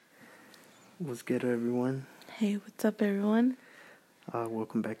What's good, everyone? Hey, what's up, everyone?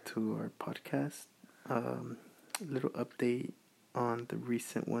 Welcome back to our podcast. Little update on the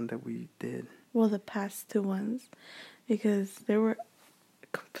recent one that we did. Well, the past two ones, because they were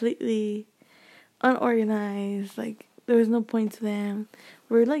completely unorganized. Like, there was no point to them.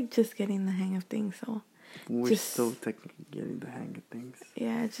 We're, just getting the hang of things, so... We're still technically getting the hang of things.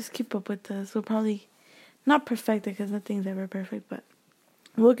 Yeah, just keep up with us. We'll probably not perfect it, because nothing's ever perfect, but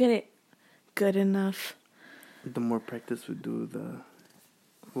we'll get it good enough. The more practice we do,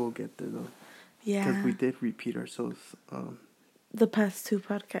 we'll get there, though. Yeah. Because we did repeat ourselves. The past two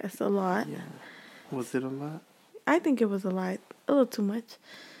podcasts a lot. Yeah. Was it a lot? I think it was a lot. A little too much.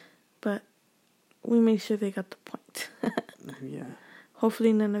 But we made sure they got the point. Yeah.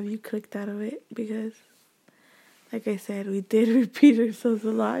 Hopefully none of you clicked out of it, because, like I said, we did repeat ourselves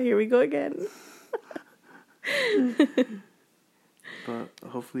a lot. Here we go again. But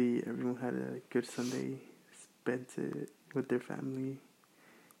hopefully everyone had a good Sunday. Spent it with their family.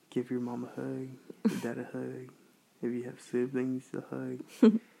 Give your mom a hug. Your dad a hug. If you have siblings, a hug.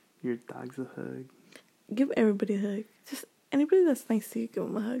 Your dogs a hug. Give everybody a hug. Just anybody that's nice to you, give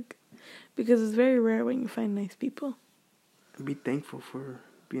them a hug. Because it's very rare when you find nice people. Be thankful for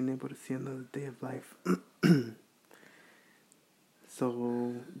being able to see another day of life.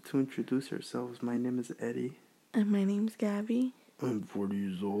 So, to introduce ourselves, my name is Eddie. And my name's Gabby. I'm 40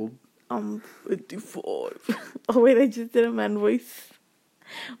 years old. I'm 55. Oh, wait, I just did a man voice.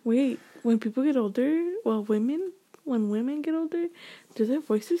 Wait, when people get older, when women get older, do their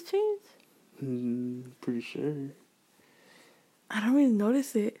voices change? Pretty sure. I don't really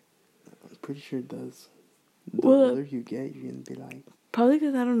notice it. I'm pretty sure it does. The Well, older you get, you're going to be like... Probably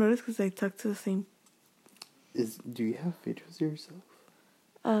because I don't notice, because I talk to the same... Do you have videos of yourself?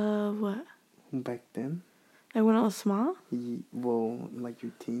 What? Back then? Like when I was small? Well, like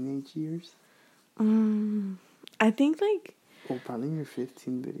your teenage years? I think Oh, probably your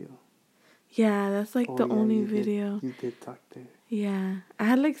 15 video. Yeah, that's the only video. You did talk there. Yeah, I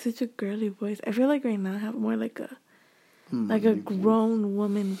had such a girly voice. I feel like right now I have more a grown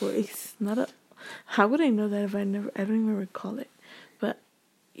woman voice. Not a... How would I know that if I don't even recall it. But,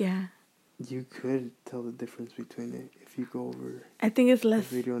 yeah. You could tell the difference between it if you go over... I think it's less...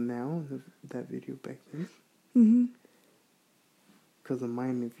 The video now and that video back then. Mm-hmm. Because of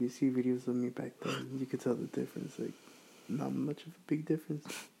mine, if you see videos of me back then, you could tell the difference. Not much of a big difference,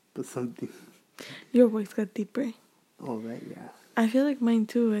 but something. Your voice got deeper. Oh, that, yeah. I feel like mine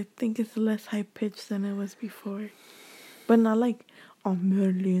too. I think it's less high-pitched than it was before. But not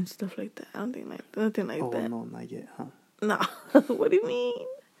manly and stuff like that. I don't think nothing like that. Oh, no, not yet, huh? No. What do you mean?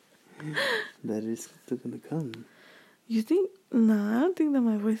 That is still gonna come. You think? No, I don't think that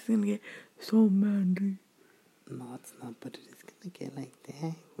my voice is gonna get so manly. No, it's not, but it is gonna get like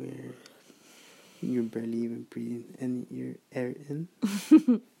that, where you're barely even breathing any air in.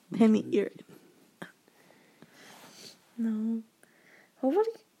 Any ear. No.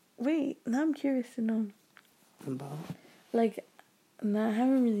 Wait, now I'm curious to know. About? Now I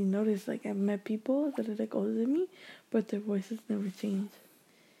haven't really noticed, I've met people that are, older than me, but their voices never change.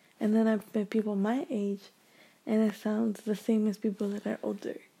 And then I've met people my age, and it sounds the same as people that are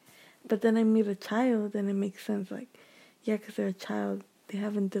older. But then I meet a child, and it makes sense, yeah, because they're a child, they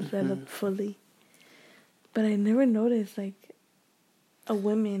haven't developed fully. But I never noticed, a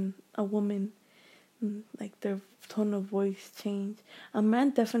woman, their tone of voice change. A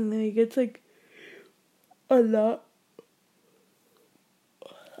man definitely gets, a lot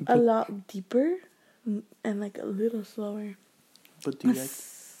deeper and, a little slower. But do you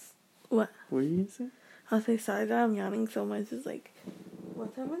What? What are you saying? I'll say sorry that I'm yawning so much. It's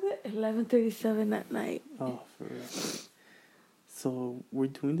what time is it? 11:37 at night. Oh, for real. So, we're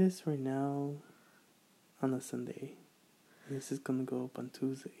doing this right now on a Sunday. And this is gonna go up on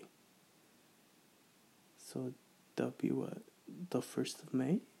Tuesday. So, that'll be what? The 1st of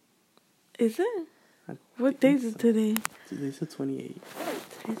May? Is it? What day is it today? Today's the 28th.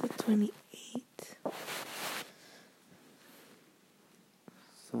 Today's the 28th.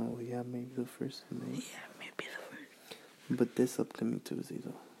 So, yeah, maybe the 1st of May. Yeah, maybe the 1st. But this upcoming Tuesday,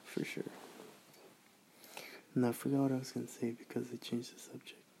 though, for sure. And I forgot what I was going to say because they changed the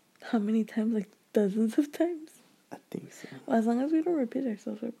subject. How many times? Dozens of times? I think so. Well, as long as we don't repeat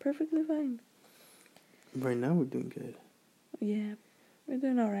ourselves, we're perfectly fine. Right now, we're doing good. Yeah, we're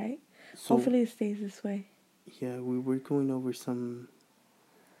doing all right. So, hopefully it stays this way. Yeah, we were going over some,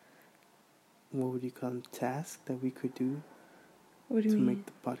 what would you call them, tasks that we could do. What do you mean? To make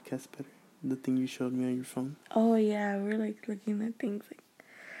the podcast better. The thing you showed me on your phone. Oh, yeah, we're, looking at things,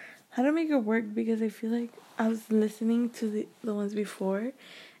 how to make it work, because I feel I was listening to the ones before,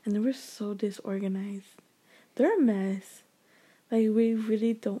 and they were so disorganized. They're a mess. Like, we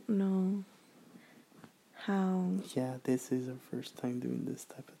really don't know how. Yeah, this is our first time doing this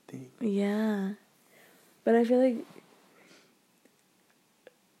type of thing. Yeah. But I feel like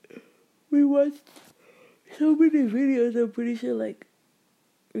we watched so many videos, I'm pretty sure, like,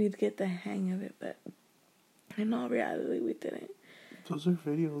 we'd get the hang of it, but in all reality, we didn't. Those are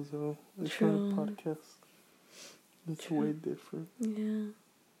videos, though. It's True. not a podcast. It's True. way different. Yeah.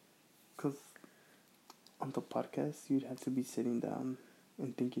 Because on the podcast, you'd have to be sitting down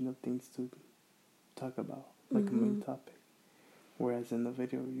and thinking of things to talk about, like a main topic. Whereas in the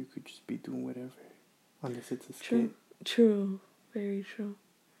video, you could just be doing whatever, unless it's a skit. True. Very true.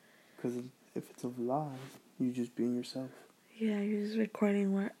 Because if it's a vlog, you just being yourself. Yeah, you're just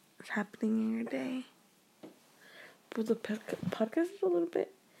recording what's happening in your day. But the podcast is a little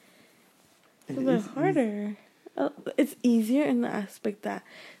bit harder. It's easier in the aspect that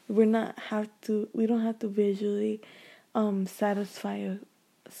we don't have to visually satisfy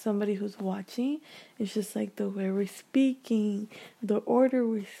somebody who's watching. It's just like the way we're speaking, the order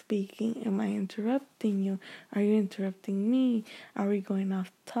we're speaking. Am I interrupting you? Are you interrupting me? Are we going off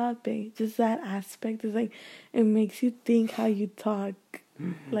topic? Just that aspect is like, it makes you think how you talk.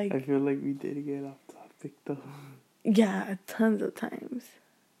 Like, I feel like we did get off topic though. Yeah, tons of times.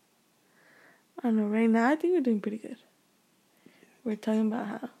 I don't know, right now I think we're doing pretty good. We're talking about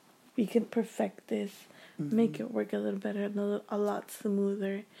how we can perfect this, make it work a little better, a lot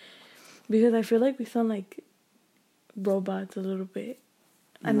smoother. Because I feel like we sound like robots a little bit.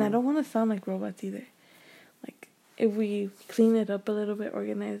 And I don't want to sound like robots either. Like, if we clean it up a little bit,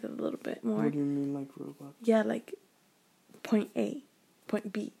 organize it a little bit more. What do you mean like robots? Yeah, like point A,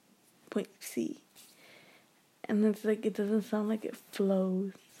 point B, point C. And it's like, it doesn't sound like it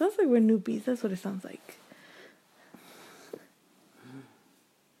flows. Sounds like we're newbies. That's what it sounds like.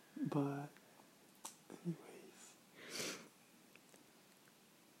 But,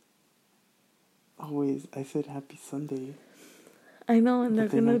 anyways, I said happy Sunday. I know, and they're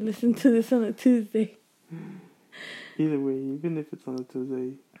going to listen to this on a Tuesday. Either way, even if it's on a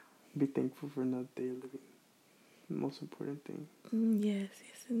Tuesday, be thankful for another day of living. The most important thing. Yes,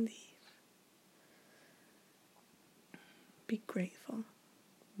 indeed. Be grateful.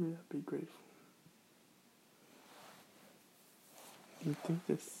 Yeah, be grateful. I think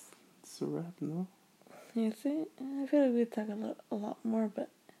it's a wrap, no? Is it? I feel like we talk a lot more, but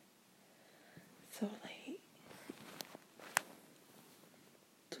it's so late.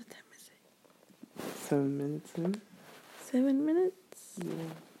 What time is it? 7 minutes in. 7 minutes?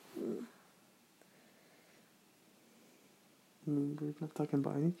 Yeah. I mean, we're not talking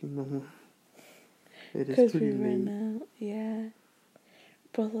about anything no more. It is Because pretty we late. ran out, yeah.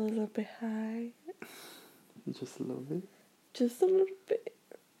 Both a little bit high. Just a little bit. Just a little bit.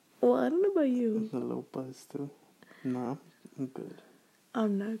 Well, I don't know about you. A little buzz too. Nah, I'm good.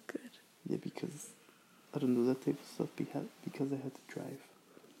 I'm not good. Yeah, because I don't do that type of stuff because I had to drive.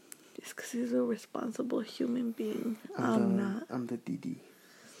 Just because he's a responsible human being. I'm not. I'm the DD.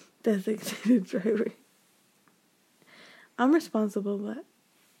 Designated driver. I'm responsible, but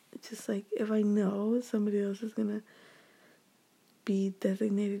it's just like, if I know somebody else is gonna be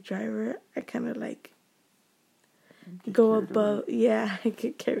designated driver, I kind of like go above. Yeah, I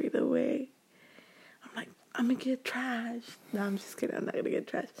get carried away. I'm like, I'm gonna get trashed. No, I'm just kidding. I'm not gonna get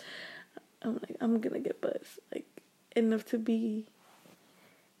trashed. I'm like, I'm gonna get buzzed. Like, enough to be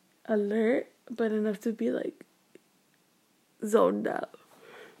alert, but enough to be like zoned out.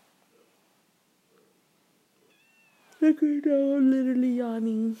 Like right now, I'm literally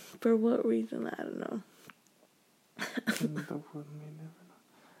yawning. For what reason? I don't know. The world may never know.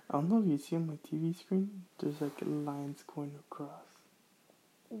 I don't know if you see on my TV screen, there's like lines going across.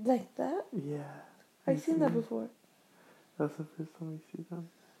 Like that? Yeah. I've seen that before. That's the first time I see them.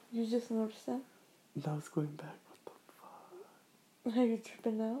 You just noticed that? Now it's going back. What the fuck? Are you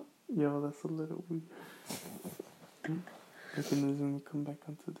tripping out? Yo, that's a little weird. I can zoom come back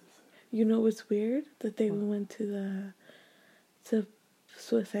onto this. You know what's weird? That they went to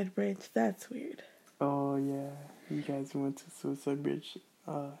Suicide Bridge. That's weird. Oh yeah, you guys went to Suicide Bridge.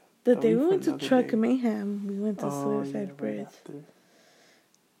 The day we went to Truck Mayhem, we went to Suicide Bridge.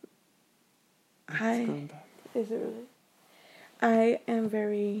 Right going back. Is it really? I am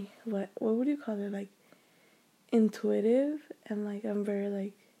very, what would you call it? Like, intuitive, and like, I'm very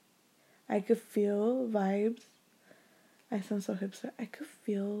like, I could feel vibes. I sound so hipster. I could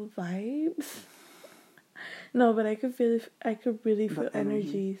feel vibes. No, but I could really feel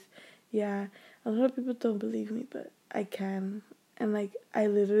energies. Yeah. A lot of people don't believe me, but I can. And like, I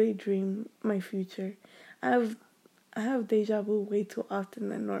literally dream my future. I have deja vu way too often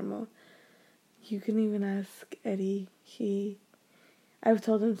than normal. You can even ask Eddie. I've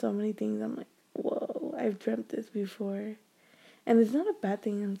told him so many things. I'm like, whoa, I've dreamt this before. And it's not a bad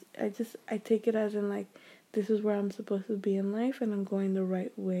thing. I take it as in like, this is where I'm supposed to be in life and I'm going the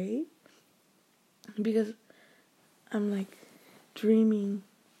right way. Because I'm like dreaming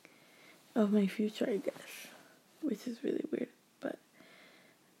of my future, I guess. Which is really weird. But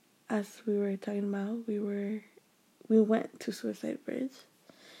as we were talking about, we went to Suicide Bridge.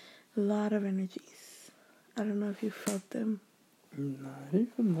 A lot of energies. I don't know if you felt them. Nah, I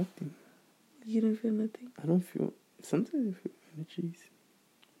didn't feel nothing. You didn't feel nothing? I don't feel... Sometimes I feel energies.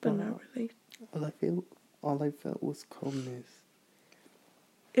 But not really. All I felt was coldness.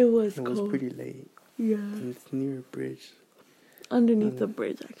 It was cold. It was pretty late. Yeah. And it's near a bridge. Underneath the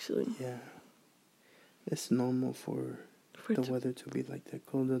bridge, actually. Yeah. It's normal for the weather to be like that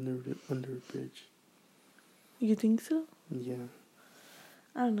cold under a bridge. You think so? Yeah.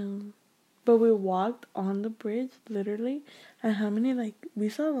 I don't know. But we walked on the bridge, literally. And how many, like, we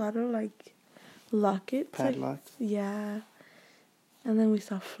saw a lot of, like, lockets. Padlocks? Like, yeah. And then we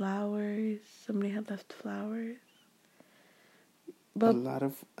saw flowers. Somebody had left flowers. But a lot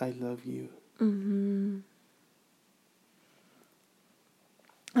of I love you. Mm-hmm.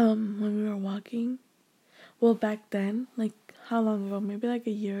 When we were walking, well, back then, like, how long ago? Maybe like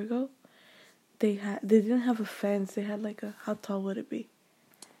a year ago. They didn't have a fence. They had like how tall would it be?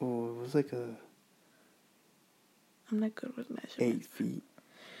 Oh, it was like I'm not good with measurements. 8 feet.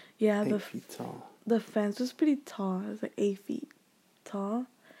 Yeah, 8 feet tall. The fence was pretty tall. It was like 8 feet tall,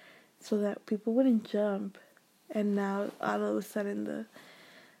 so that people wouldn't jump. And now all of a sudden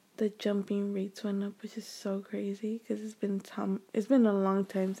the jumping rates went up, which is so crazy because it's been a long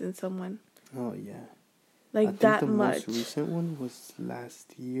time since someone. Oh yeah. Like I that think the much. most recent one was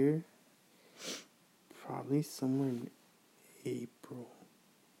last year. Probably somewhere in April.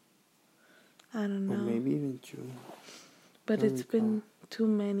 I don't know. Or maybe even June. But it's been too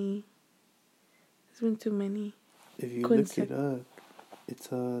many. It's been too many. If you look it up, it's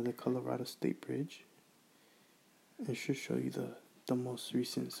the Colorado State Bridge. It should show you the most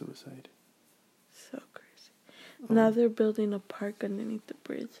recent suicide. So crazy. Now they're building a park underneath the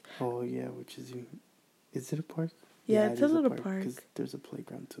bridge. Oh yeah, which is it a park? Yeah, it's a little park. Because there's a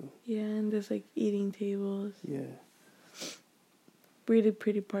playground too. Yeah, and there's like eating tables. Yeah. Really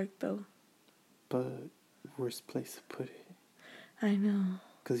pretty park though. But worst place to put it. I know.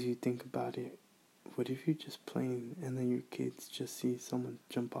 Because you think about it, what if you're just playing and then your kids just see someone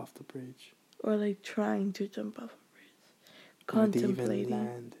jump off the bridge? Or like trying to jump off a bridge. Contemplating. Or they even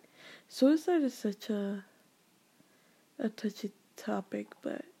land. Suicide is such a touchy topic,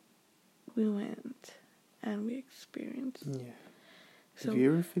 but we went and we experienced. Yeah. So, if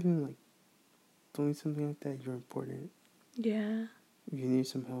you're ever feeling like doing something like that, you're important. Yeah. If you need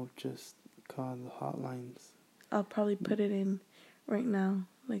some help, just call the hotlines. I'll probably put it in right now,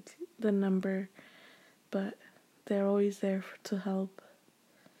 like the number, but they're always there to help.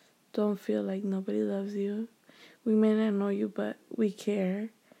 Don't feel like nobody loves you. We may not know you, but we care.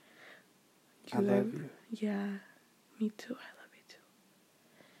 I love you. Yeah, me too. I love you too.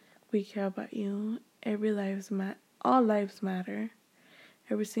 We care about you. All lives matter.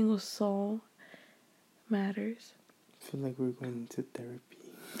 Every single soul matters. I feel like we're going into therapy.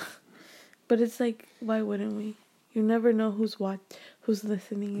 But it's like, why wouldn't we? You never know who's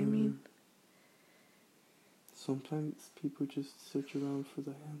listening, I mean. Sometimes people just search around for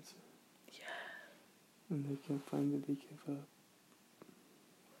the answer. Yeah. And they can't find it, they give up.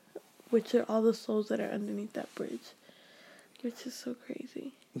 Which are all the souls that are underneath that bridge. Which is so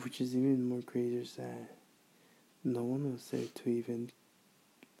crazy. Which is even more crazy is that no one was there to even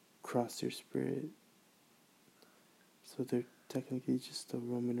cross your spirit. So they're technically just still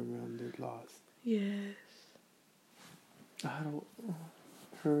roaming around, they're lost. Yes. I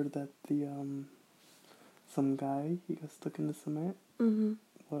heard that some guy, he got stuck in the cement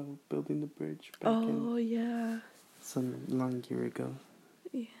while building the bridge back yeah. some long year ago.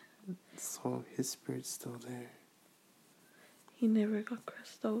 Yeah. So his spirit's still there. He never got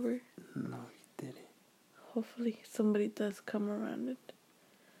crossed over. No, he didn't. Hopefully somebody does come around and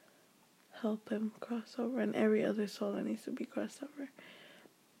help him cross over, and every other soul that needs to be crossed over.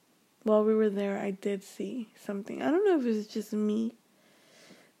 While we were there, I did see something. I don't know if it was just me,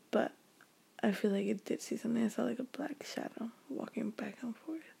 but I feel like it did see something. I saw like a black shadow walking back and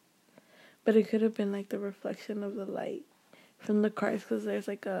forth. But it could have been like the reflection of the light from the cars, because there's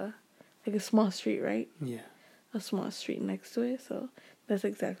like a small street, right? Yeah. A small street next to it, so that's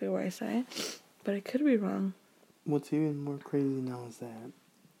exactly where I saw it. But I could be wrong. What's even more crazy now is that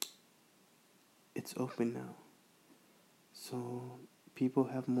it's open now. So people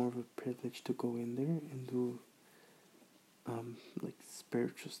have more of a privilege to go in there and do like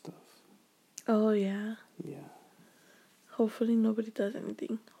spiritual stuff. Oh, yeah. Yeah. Hopefully nobody does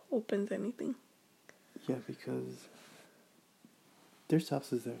anything, opens anything. Yeah, because there's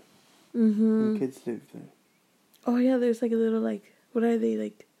houses there. Mm-hmm. And kids live there. Oh, yeah, there's like a little, like, what are they,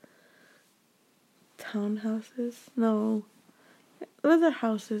 like, townhouses? No. Other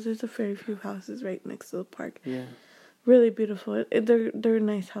houses. There's a very few houses right next to the park. Yeah. Really beautiful. They're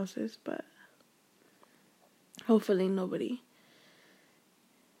nice houses, but hopefully nobody...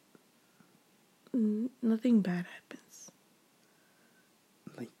 nothing bad happens.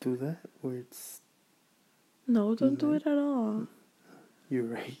 Like, do that where it's... No, don't do it at all. You're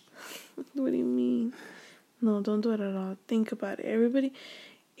right. What do you mean? No, don't do it at all. Think about it. Everybody,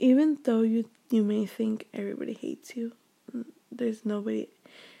 even though you may think everybody hates you, there's nobody,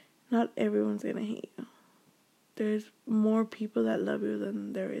 not everyone's gonna hate you. There's more people that love you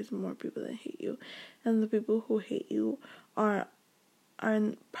than there is more people that hate you. And the people who hate you are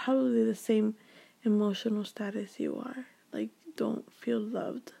probably the same emotional status you are. Like, don't feel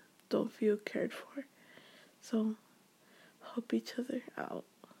loved. Don't feel cared for. So, help each other out.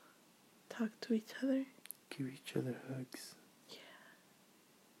 Talk to each other. Give each other hugs. Yeah.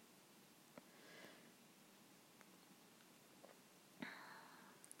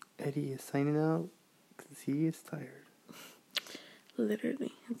 Eddie is signing out because he is tired.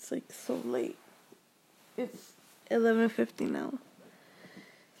 Literally. It's like so late. It's 11:50 now.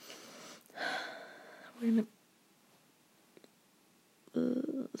 We're gonna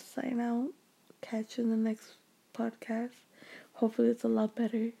sign out. Catch you in the next podcast. Hopefully it's a lot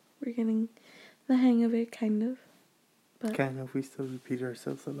better. We're getting the hang of it, kind of. But kind of. We still repeat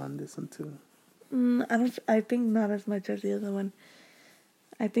ourselves a lot on this one too. I think not as much as the other one.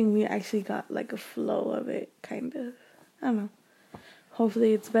 I think we actually got like a flow of it, kind of. I don't know.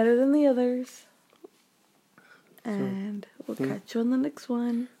 Hopefully it's better than the others. And we'll catch you on the next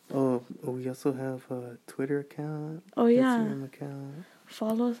one. Oh, we also have a Twitter account. Oh, yeah. Instagram account.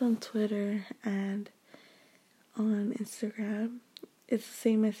 Follow us on Twitter and on Instagram. It's the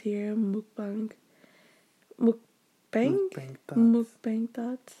same as here, Mukbang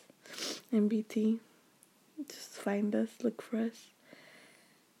Thoughts, MBT. Just find us, look for us.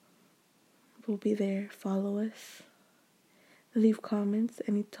 We'll be there. Follow us. Leave comments,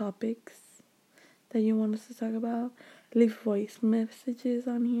 any topics that you want us to talk about. Leave voice messages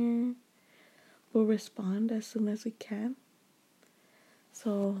on here. We'll respond as soon as we can.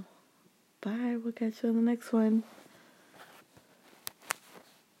 So, bye. We'll catch you on the next one.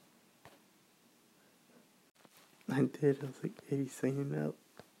 I did. I was like, Eddie signing out.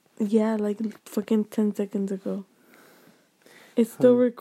 Yeah, like fucking 10 seconds ago. It's still recording.